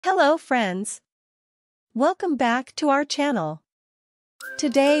Hello friends! Welcome back to our channel.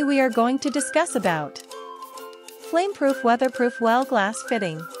 Today we are going to discuss about Flameproof weatherproof well glass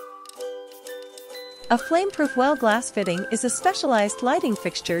fitting. A flameproof well glass fitting is a specialized lighting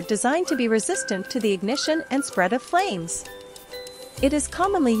fixture designed to be resistant to the ignition and spread of flames. It is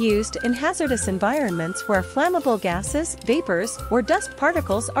commonly used in hazardous environments where flammable gases, vapors, or dust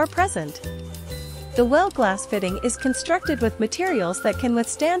particles are present. The well glass fitting is constructed with materials that can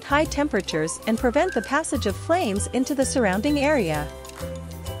withstand high temperatures and prevent the passage of flames into the surrounding area.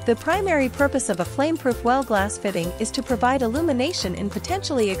 The primary purpose of a flameproof well glass fitting is to provide illumination in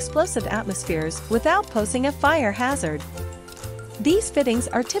potentially explosive atmospheres without posing a fire hazard. These fittings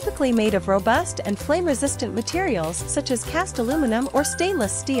are typically made of robust and flame-resistant materials such as cast aluminum or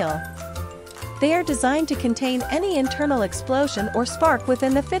stainless steel. They are designed to contain any internal explosion or spark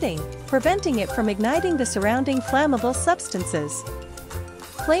within the fitting, preventing it from igniting the surrounding flammable substances.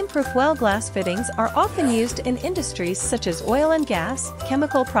 Flameproof well glass fittings are often used in industries such as oil and gas,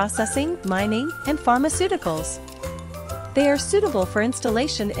 chemical processing, mining, and pharmaceuticals. They are suitable for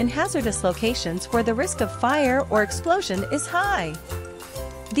installation in hazardous locations where the risk of fire or explosion is high.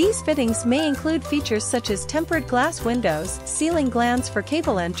 These fittings may include features such as tempered glass windows, sealing glands for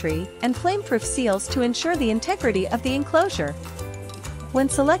cable entry, and flameproof seals to ensure the integrity of the enclosure. When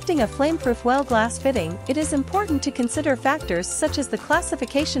selecting a flameproof well glass fitting, it is important to consider factors such as the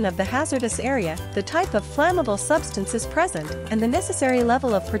classification of the hazardous area, the type of flammable substances present, and the necessary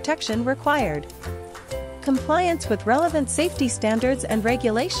level of protection required. Compliance with relevant safety standards and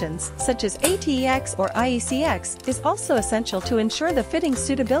regulations, such as ATEX or IECX, is also essential to ensure the fitting's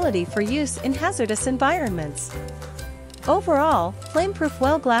suitability for use in hazardous environments. Overall, flameproof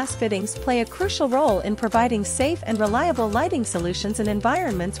well glass fittings play a crucial role in providing safe and reliable lighting solutions in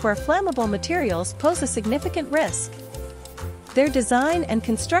environments where flammable materials pose a significant risk. Their design and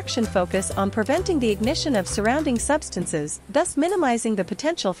construction focus on preventing the ignition of surrounding substances, thus minimizing the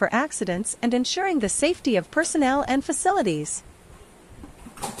potential for accidents and ensuring the safety of personnel and facilities.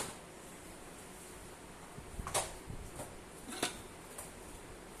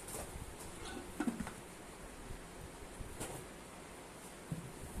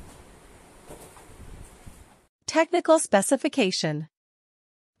 Technical specification.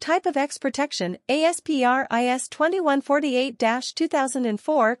 Type of X protection, ASPR IS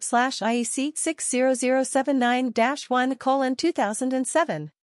 2148-2004/IEC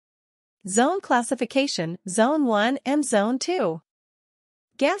 60079-1:2007. Zone classification, Zone 1 and Zone 2.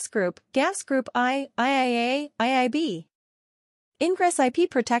 Gas group I, IIA, IIB. Ingress IP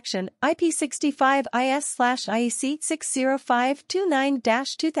protection, IP65 IS/IEC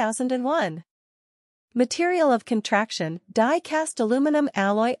 60529-2001. Material of contraction, die-cast aluminum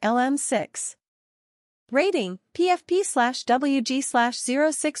alloy LM6. Rating,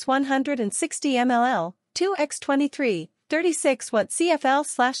 PFP/WG/06160 mll, 2x23, 36 watt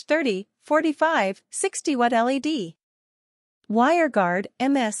CFL/30, 45, 60 watt LED. Wire guard,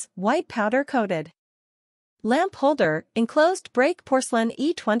 MS, white powder coated. Lamp holder, enclosed break porcelain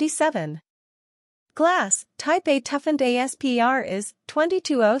E27. Glass, type A toughened ASPR is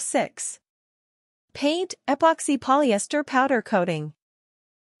 2206. Paint, epoxy polyester powder coating.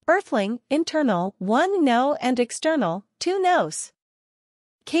 Earthling, internal, 1 no and external, 2 nos.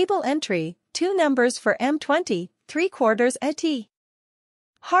 Cable entry, 2 numbers for M20, 3/4 AT.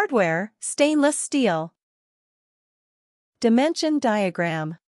 Hardware, stainless steel. Dimension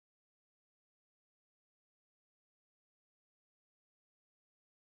diagram.